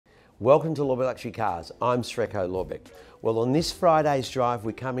Welcome to Lorbeck Luxury Cars. I'm Sreko Lorbeck. Well, on this Friday's drive,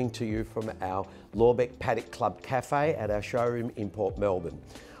 we're coming to you from our Lorbeck Paddock Club Cafe at our showroom in Port Melbourne.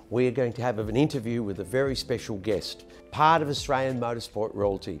 We are going to have an interview with a very special guest, part of Australian motorsport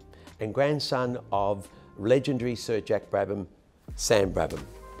royalty and grandson of legendary Sir Jack Brabham, Sam Brabham.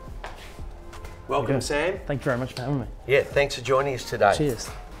 Welcome, Sam. Thank you very much for having me. Yeah, thanks for joining us today.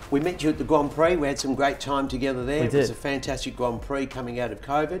 Cheers. We met you at the Grand Prix. We had some great time together there. We It was did. a fantastic Grand Prix coming out of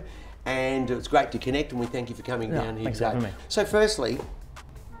COVID, and it was great to connect, and we thank you for coming down here thanks for today. having me. So firstly,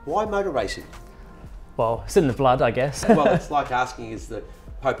 why motor racing? Well, it's in the blood, I guess. Well, it's like asking, is the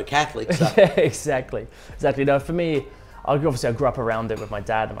Pope a Catholic? So. Yeah, exactly. No, for me, I grew up around it with my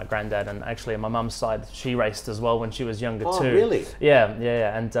dad and my granddad, and actually on my mum's side, she raced as well when she was younger too. Oh, really?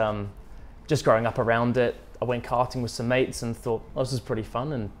 Yeah. And just growing up around it, I went karting with some mates and thought, oh, this is pretty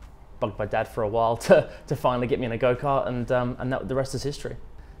fun, and bugged my dad for a while to finally get me in a go-kart, and the rest is history.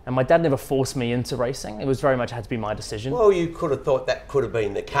 And my dad never forced me into racing. It was very much had to be my decision. Well, you could have thought that could have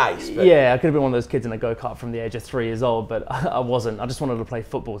been the case. But... Yeah, I could have been one of those kids in a go-kart from the age of 3 years old, but I wasn't. I just wanted to play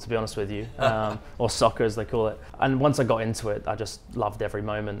football, to be honest with you, or soccer as they call it. And once I got into it, I just loved every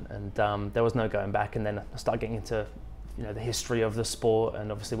moment, and there was no going back. And then I started getting into the history of the sport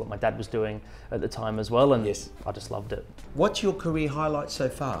and obviously what my dad was doing at the time as well, and yes. I just loved it. What's your career highlight so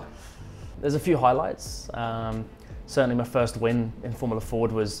far? There's a few highlights. Certainly my first win in Formula Ford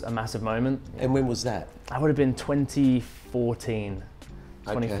was a massive moment. And when was that? That would have been 2014. Okay.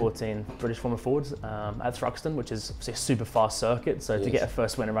 2014 British Formula Ford at Thruxton, which is obviously a super fast circuit. So to get a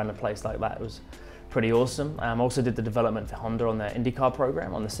first win around a place like that was pretty awesome. I also did the development for Honda on their IndyCar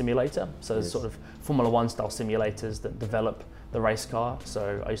program on the simulator. So there's sort of Formula One style simulators that develop the race car.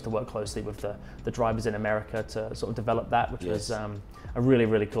 So I used to work closely with the drivers in America to sort of develop that, which was a really,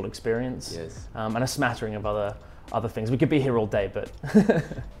 really cool experience. Yes. And a smattering of other things. We could be here all day, but...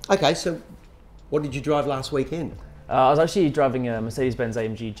 Okay, so what did you drive last weekend? I was actually driving a Mercedes-Benz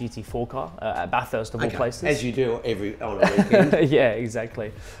AMG GT4 car at Bathurst of all places. As you do on a weekend. Yeah,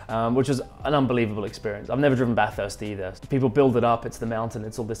 exactly. Which was an unbelievable experience. I've never driven Bathurst either. People build it up, it's the mountain,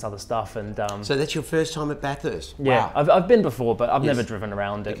 it's all this other stuff. And so that's your first time at Bathurst? Yeah, wow. I've been before, but I've never driven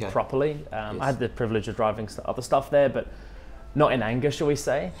around it properly. Yes. I had the privilege of driving other stuff there, but not in anger, shall we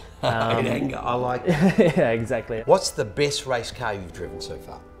say. In anger, I like that. Yeah, exactly. What's the best race car you've driven so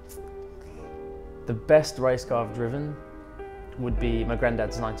far? The best race car I've driven would be my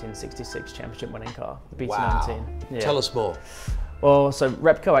granddad's 1966 championship winning car, the BT19. Wow. Yeah. Tell us more. Well, so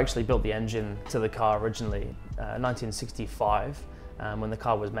Repco actually built the engine to the car originally, 1965. When the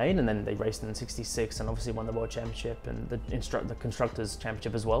car was made, and then they raced in '66 and obviously won the World Championship and the Constructors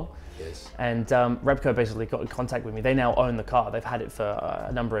Championship as well. Yes. And Repco basically got in contact with me. They now own the car. They've had it for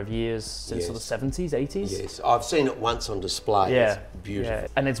a number of years, since sort of 70s, 80s. Yes, I've seen it once on display. Yeah, it's beautiful. Yeah.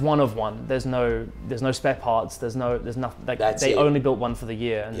 And it's one of one. There's no spare parts. There's nothing. Like, they only built one for the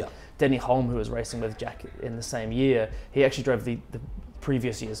year. And Denny Holm, who was racing with Jack in the same year, he actually drove the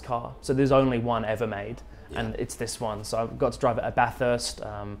previous year's car. So there's only one ever made. And it's this one. So I've got to drive it at Bathurst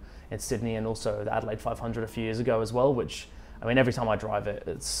in Sydney, and also the Adelaide 500 a few years ago as well, which, I mean, every time I drive it,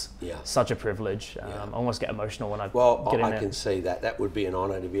 it's such a privilege. I almost get emotional when I get in it. I can see that. That would be an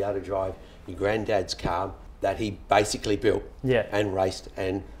honour to be able to drive your granddad's car that he basically built and raced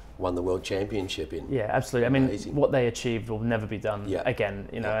and won the World Championship in. Yeah, absolutely. Amazing. I mean, what they achieved will never be done again,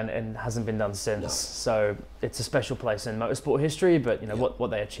 and hasn't been done since. No. So it's a special place in motorsport history, but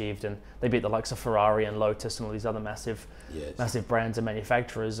what they achieved, and they beat the likes of Ferrari and Lotus and all these other massive brands and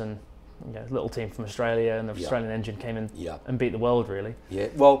manufacturers, and little team from Australia, and the Australian engine came in and beat the world, really. Yeah,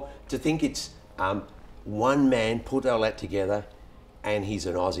 well, to think it's one man put all that together, and he's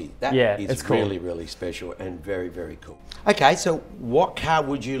an Aussie. That is cool. Really, really special and very, very cool. Okay, so what car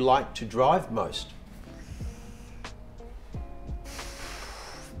would you like to drive most?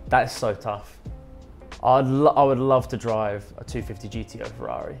 That's so tough. I would love to drive a 250 GTO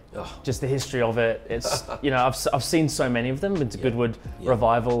Ferrari. Oh. Just the history of it. It's I've seen so many of them. Been to Goodwood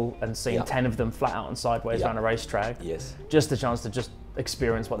Revival and seen 10 of them flat out and sideways around a racetrack. Yes. Just the chance to just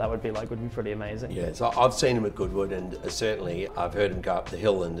experience what that would be like would be pretty amazing. Yeah, so I've seen him at Goodwood, and certainly I've heard him go up the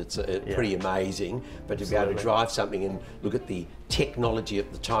hill, and it's pretty amazing. But to be able to drive something and look at the technology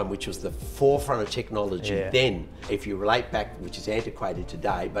at the time, which was the forefront of technology then, if you relate back, which is antiquated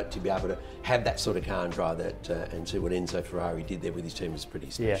today, but to be able to have that sort of car and drive that and see what Enzo Ferrari did there with his team is pretty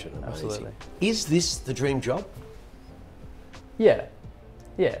special and amazing. Absolutely. Is this the dream job? Yeah,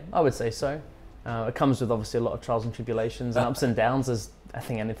 I would say so. It comes with obviously a lot of trials and tribulations and ups and downs, as I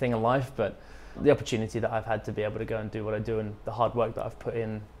think anything in life, but the opportunity that I've had to be able to go and do what I do, and the hard work that I've put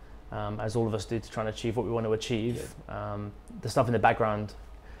in, as all of us do, to try and achieve what we want to achieve. The stuff in the background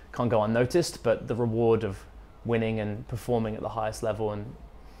can't go unnoticed, but the reward of winning and performing at the highest level and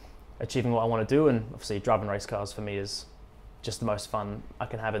achieving what I want to do, and obviously driving race cars for me is just the most fun I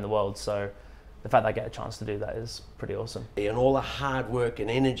can have in the world. So the fact that I get a chance to do that is pretty awesome. And all the hard work and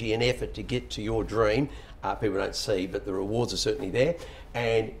energy and effort to get to your dream, people don't see, but the rewards are certainly there.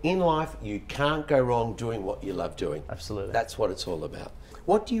 And in life, you can't go wrong doing what you love doing. Absolutely. That's what it's all about.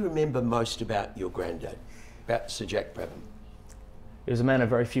 What do you remember most about your granddad, about Sir Jack Brabham? He was a man of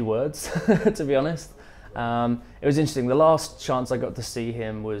very few words, to be honest. It was interesting. The last chance I got to see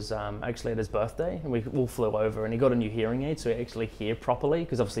him was actually at his birthday, and we all flew over, and he got a new hearing aid, so he actually hear properly,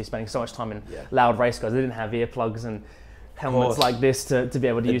 because obviously spending so much time in loud race cars, they didn't have earplugs and helmets like this to be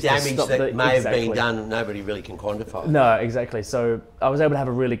able to use the damage to stop that may have been done, nobody really can quantify. No, exactly. So I was able to have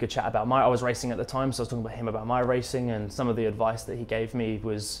a really good chat about I was racing at the time, so I was talking about him about my racing, and some of the advice that he gave me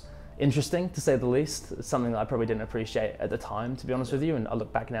was interesting, to say the least. It's something that I probably didn't appreciate at the time, to be honest with you, and I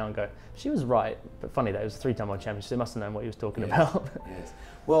look back now and go, she was right. But funny, that was a 3-time world champion, so he must have known what he was talking about. Yes.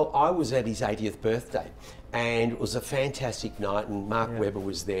 Well, I was at his 80th birthday, and it was a fantastic night, and Mark Webber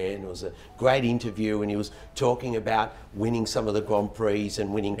was there, and it was a great interview, and he was talking about winning some of the Grand Prix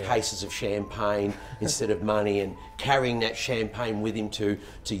and winning cases of champagne instead of money, and carrying that champagne with him to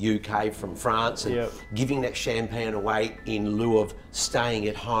UK from France, and giving that champagne away in lieu of staying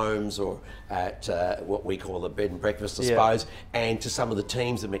at homes or at what we call a bed and breakfast, I suppose, and to some of the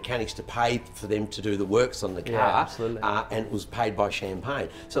teams, the mechanics, to pay for them to do the works on the car, and it was paid by champagne.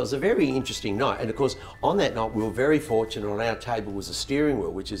 So it was a very interesting night, and of course on that night we were very fortunate. On our table was a steering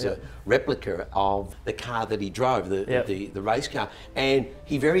wheel, which is a replica of the car that he drove, the race car, and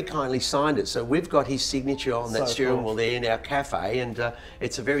he very kindly signed it. So we've got his signature on that steering wheel there in our cafe, and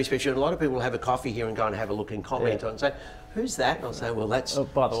it's a very special. And a lot of people have a coffee here and go and have a look and comment on it and say, who's that? And I'll say, well, that's,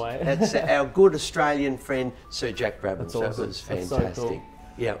 by the way, that's our good Australian friend, Sir Jack Brabham. That's so awesome. it was fantastic. That's so cool.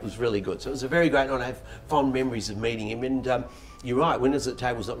 Yeah, it was really good. So it was a very great night. I have fond memories of meeting him. And you're right, when he was at the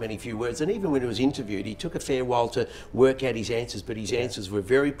table, not many few words. And even when he was interviewed, he took a fair while to work out his answers, but his answers were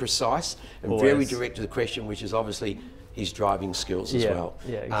very precise and very direct to the question, which is obviously his driving skills as well.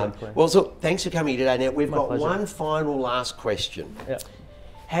 Yeah, exactly. Well, so thanks for coming today. Now, we've got pleasure. one final last question.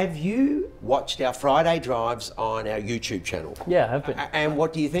 Have you watched our Friday drives on our YouTube channel? Yeah, I have been. And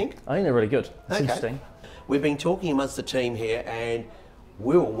what do you think? I think they're really good. It's interesting. We've been talking amongst the team here, and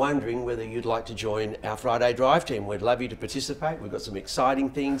we were wondering whether you'd like to join our Friday Drive team. We'd love you to participate. We've got some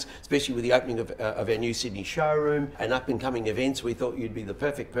exciting things, especially with the opening of our new Sydney showroom and up-and-coming events. We thought you'd be the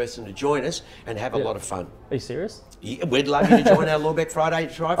perfect person to join us and have a lot of fun. Are you serious? Yeah, we'd love you to join our Lorbeck Friday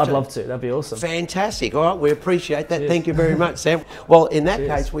Drive team. I'd love to. That'd be awesome. Fantastic. All right, we appreciate that. Thank you very much, Sam. Well, in that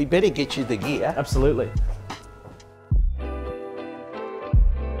case, we better get you the gear. Absolutely.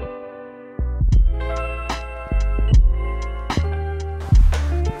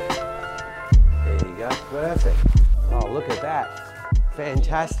 Perfect. Oh, look at that.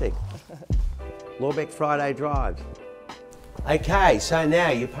 Fantastic. Lorbeck Friday Drive. Okay, so now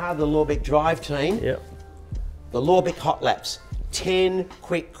you're part of the Lorbeck Drive team. Yep. The Lorbeck Hot Laps. 10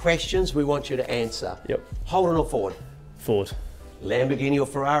 quick questions we want you to answer. Yep. Holden or Ford? Ford. Lamborghini or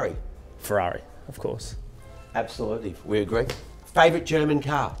Ferrari? Ferrari, of course. Absolutely, we agree. Favourite German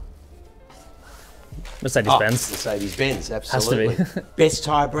car? Mercedes-Benz. Mercedes-Benz, absolutely. Has to be. Best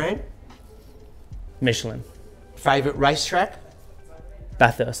tyre brand? Michelin. Favourite racetrack?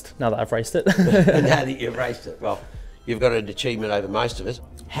 Bathurst, now that I've raced it. Now that you've raced it. Well, you've got an achievement over most of us.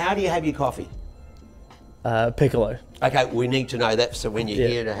 How do you have your coffee? Piccolo. Okay, we need to know that, so when you're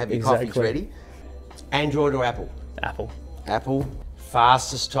here to have your coffees ready. Android or Apple? Apple. Apple.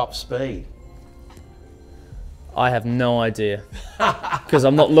 Fastest top speed? I have no idea, because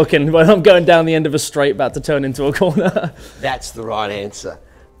I'm not looking when I'm going down the end of a straight about to turn into a corner. That's the right answer.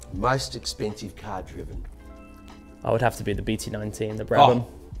 Most expensive car driven? I would have to be the BT19, the Brabham.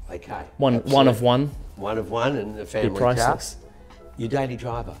 Oh, okay. One of one. One of one, and the family Be priceless. car. Your daily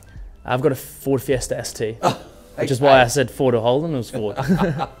driver? I've got a Ford Fiesta ST, which is why I said Ford or Holden. It was Ford.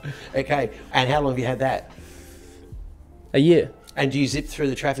 Okay, and how long have you had that? A year. And do you zip through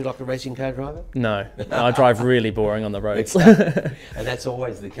the traffic like a racing car driver? No, I drive really boring on the roads. And that's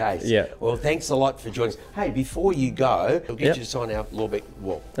always the case. Yeah. Well, thanks a lot for joining us. Hey, before you go, we'll get you to sign our Lorbeck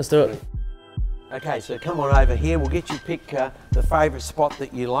wall. Let's do it. Okay, so come on over here. We'll get you to pick the favourite spot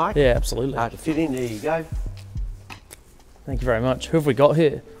that you like. Yeah, absolutely. To fit in, there you go. Thank you very much. Who have we got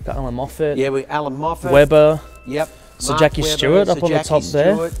here? Got Alan Moffat. Yeah, we Alan Moffat. Weber. Yep. Sir Jackie Stewart up on the top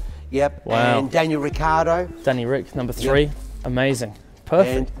there. Yep. Wow. And Daniel Ricciardo. Danny Rick, number 3. Yep. Amazing.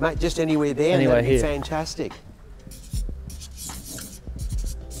 Perfect. And mate, just anywhere there, anywhere that'd be here. Fantastic.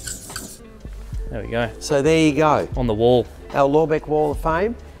 There we go. So there you go. On the wall. Our Lorbeck Wall of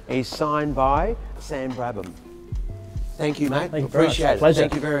Fame. is signed by Sam Brabham. Thank you, mate. Thank you Appreciate it. Pleasure.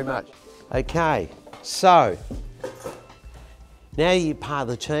 Thank you very much. Okay, so now you're part of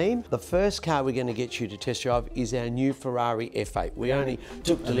the team. The first car we're going to get you to test drive is our new Ferrari F8. We only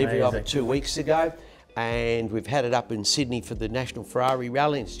took delivery of it 2 weeks ago, and we've had it up in Sydney for the National Ferrari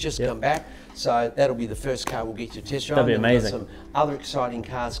Rally, and it's just come back. So that'll be the first car we'll get you to test drive. That'll be amazing. We've got some other exciting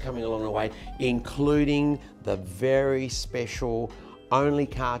cars coming along the way, including the very special only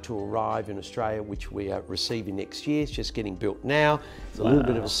car to arrive in Australia, which we are receiving next year. It's just getting built now. It's a little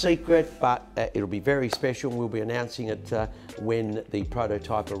bit of a secret, but it'll be very special. We'll be announcing it when the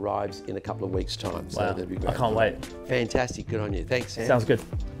prototype arrives in a couple of weeks' time. So that'll be great. I can't wait. Fantastic, good on you. Thanks, Sam. Sounds good.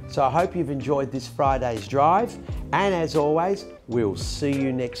 So I hope you've enjoyed this Friday's drive, and as always, we'll see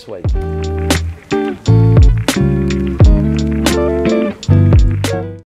you next week.